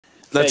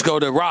Let's go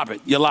to Robert.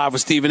 You're live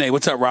with Stephen A.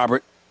 What's up,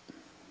 Robert?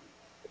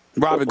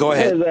 Robert, go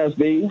ahead. What's up,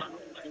 Steve?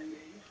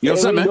 Yo,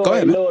 what's up, man? Go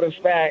ahead, man. The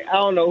fact, I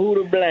don't know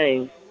who to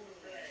blame.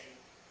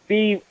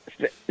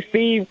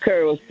 Steve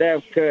Kerr or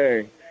Steph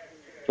Curry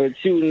for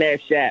shooting that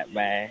shot,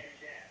 man.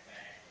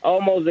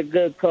 Almost a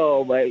good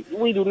call, but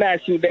we do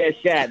not shoot that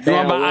shot.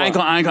 I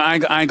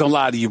ain't gonna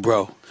lie to you,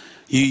 bro.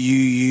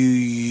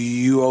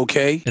 You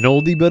okay? An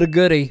oldie but a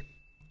goodie.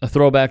 A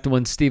throwback to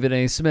when Stephen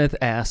A. Smith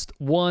asked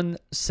one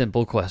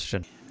simple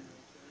question.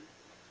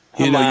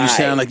 You know, you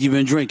sound like you've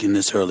been drinking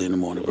this early in the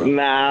morning, bro.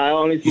 Nah, I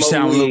only smoke You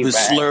sound a little weed, bit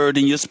man. slurred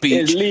in your speech.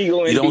 It's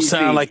legal in You don't DC.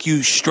 sound like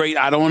you straight.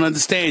 I don't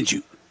understand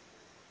you.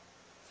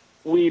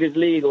 Weed is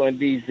legal in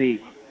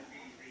D.C.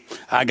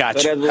 I got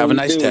So you. that's what Have a we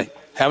nice do. day.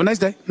 Have a nice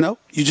day. No,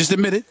 you just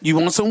admitted you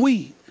want some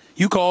weed.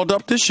 You called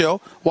up this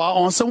show while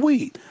on some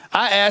weed.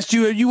 I asked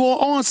you if you were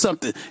on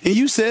something, and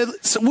you said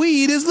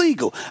weed is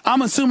legal.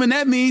 I'm assuming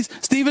that means,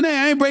 Stephen A.,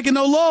 I ain't breaking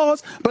no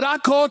laws, but I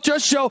called your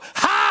show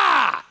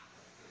high.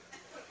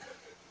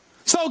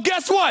 So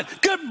guess what?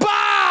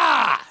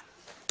 Goodbye.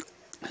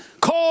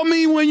 Call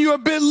me when you're a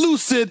bit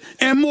lucid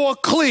and more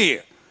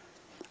clear.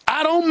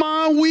 I don't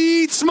mind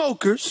weed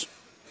smokers.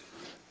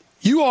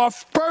 You are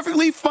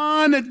perfectly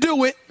fine to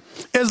do it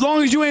as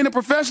long as you ain't a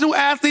professional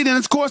athlete and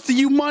it's costing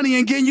you money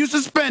and getting you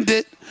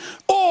suspended.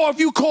 Or if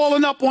you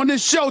calling up on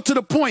this show to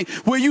the point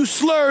where you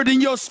slurred in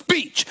your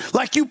speech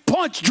like you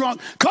punch drunk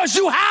because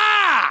you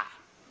high.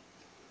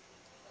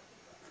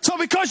 So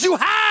because you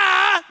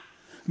high,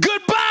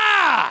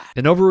 goodbye.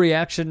 An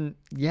overreaction?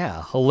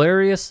 Yeah.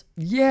 Hilarious?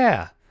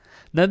 Yeah.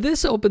 Now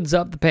this opens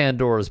up the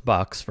Pandora's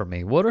box for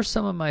me. What are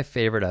some of my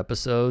favorite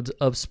episodes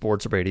of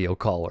sports radio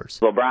callers?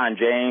 LeBron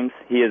James,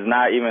 he is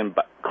not even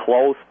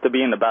close to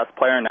being the best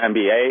player in the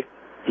NBA.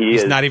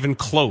 He's not even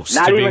close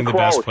to being the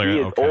best player. He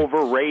is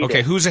overrated.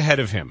 Okay, who's ahead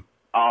of him?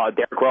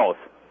 Derrick Rose.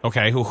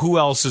 Okay, who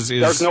else is...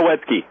 Dirk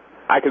Nowitzki.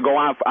 I could go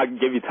on. I could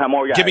give you 10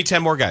 more guys. Give me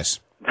 10 more guys.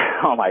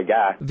 Oh, my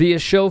God. Via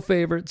show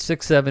favorite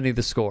 670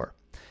 The Score.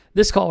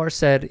 This caller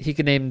said he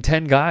could name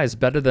 10 guys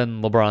better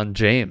than LeBron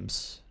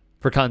James.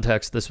 For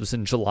context, this was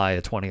in July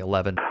of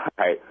 2011. All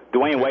right.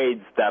 Dwayne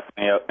Wade's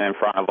definitely in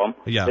front of him.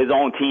 Yeah. His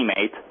own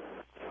teammate.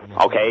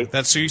 Okay.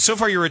 That's so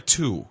far you're at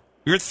 2.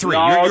 You're at 3.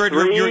 No,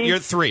 You're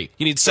at 3.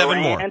 You need 7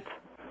 more. Durant.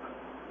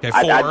 Okay, 4.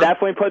 I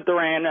definitely put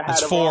Durant ahead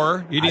That's of 4.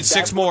 him. You need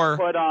 6 more.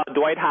 Put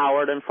Dwight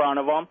Howard in front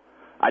of him.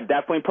 I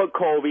definitely put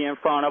Kobe in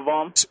front of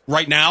him.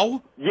 Right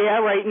now? Yeah,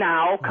 right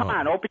now. Come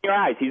on, open your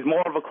eyes. He's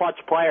more of a clutch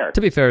player.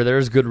 To be fair,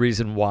 there's good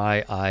reason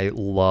why I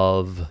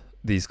love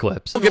these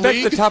clips. Get back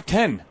to the top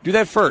 10. Do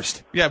that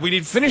first. Yeah, we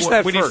need Finish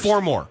that We first. need 4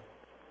 more.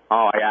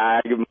 Oh, yeah.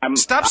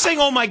 Stop saying,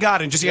 oh, my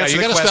God, and just answer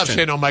you the got to question. stop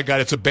saying, oh, my God.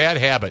 It's a bad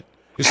habit.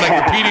 It's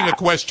like repeating a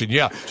question.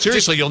 Yeah.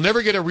 Seriously, you'll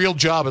never get a real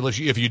job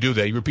if you do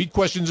that. You repeat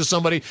questions to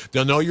somebody,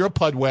 they'll know you're a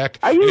pudwhack.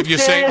 Are you And if you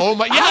say, serious? oh,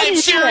 my... Yeah, I'm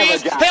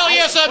serious. Hell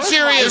yes, I'm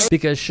serious.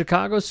 Because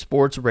Chicago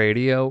sports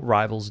radio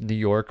rivals New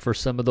York for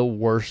some of the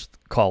worst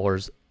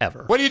callers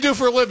ever. What do you do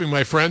for a living,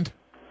 my friend?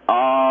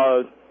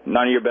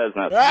 None of your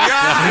business.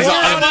 I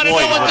want to know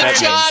what the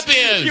job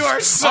is. You are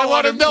so I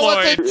want to know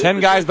what the... 10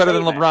 guys better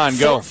than LeBron.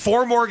 Go.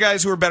 4 more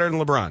guys who are better than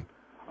LeBron.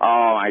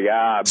 Oh, my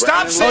God.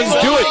 Stop Brandon saying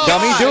Roy, do it,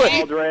 dummy, do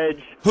it.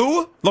 Aldridge.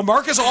 Who?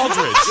 LaMarcus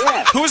Aldridge.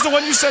 Yes. Who was the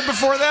one you said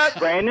before that?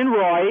 Brandon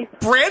Roy.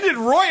 Brandon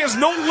Roy has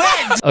no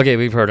legs. Okay,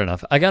 we've heard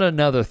enough. I got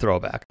another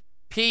throwback.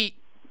 Pete,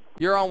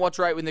 you're on What's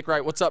Right with Nick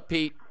Wright. What's up,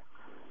 Pete?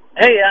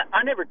 Hey,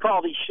 I never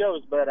call these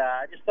shows, but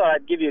I just thought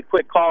I'd give you a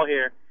quick call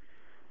here.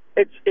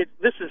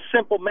 This is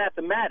simple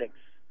mathematics.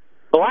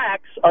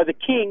 Blacks are the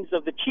kings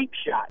of the cheap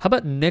shot. How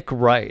about Nick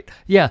Wright?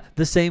 Yeah,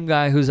 the same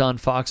guy who's on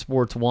Fox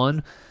Sports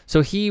 1.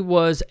 So he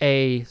was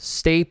a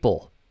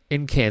staple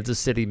in Kansas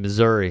City,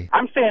 Missouri.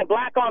 I'm saying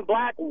black on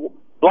black,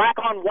 black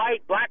on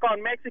white, black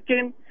on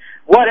Mexican,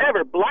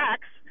 whatever.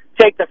 Blacks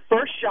take the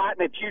first shot,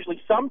 and it's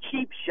usually some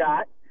cheap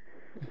shot,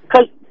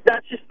 because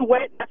that's just the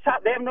way. That's how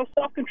they have no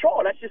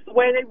self-control. That's just the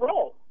way they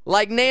roll.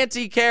 Like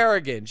Nancy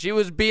Kerrigan. She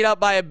was beat up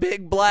by a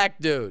big black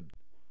dude.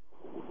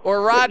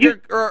 Or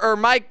Roger or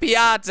Mike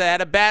Piazza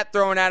had a bat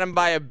thrown at him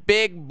by a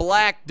big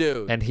black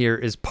dude. And here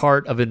is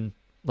part of an,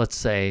 let's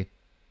say,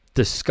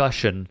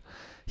 discussion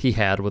he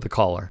had with a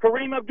caller.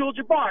 Kareem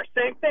Abdul-Jabbar,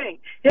 same thing.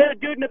 Hit a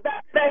dude in the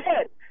back of the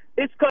head.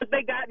 It's because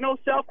they got no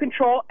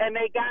self-control, and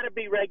they got to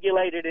be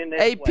regulated in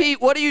this Hey, way.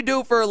 Pete, what do you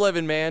do for a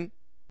living, man?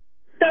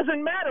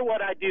 Doesn't matter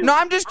what I do. No,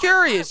 I'm just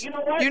curious. You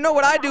know what? You know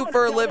what I do I'm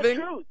for a gonna tell the living?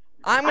 truth.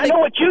 I'm I gonna know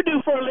what you do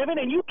for a living,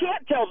 and you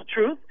can't tell the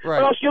truth, Right.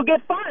 or else you'll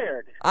get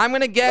fired. I'm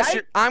gonna guess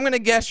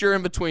Right? you're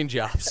in between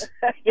jobs.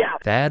 Yeah.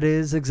 That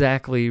is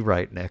exactly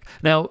right, Nick.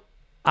 Now,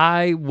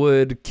 I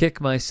would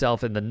kick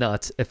myself in the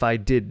nuts if I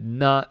did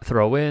not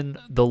throw in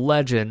the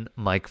legend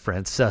Mike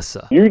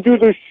Francesa. You do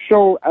this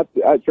show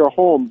at your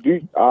home.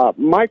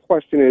 My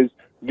question is,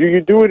 do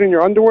you do it in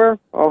your underwear?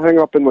 I'll hang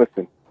up and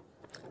listen.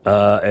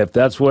 If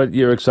that's what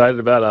you're excited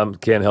about, I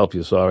can't help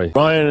you, sorry.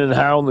 Brian in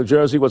Howell, New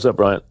Jersey. What's up,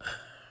 Brian?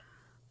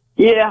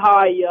 Yeah,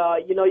 hi.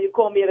 You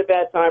called me at a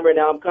bad time right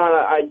now. I'm kind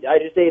of, I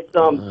just ate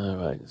some. All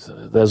right. So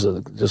there's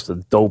just a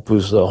dope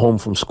who's home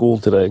from school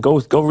today. Go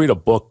read a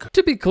book.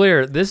 To be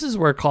clear, this is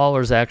where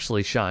callers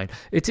actually shine.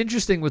 It's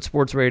interesting what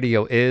sports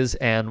radio is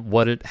and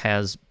what it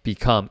has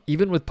become.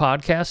 Even with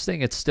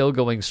podcasting, it's still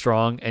going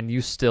strong, and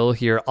you still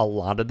hear a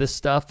lot of this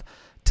stuff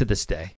to this day.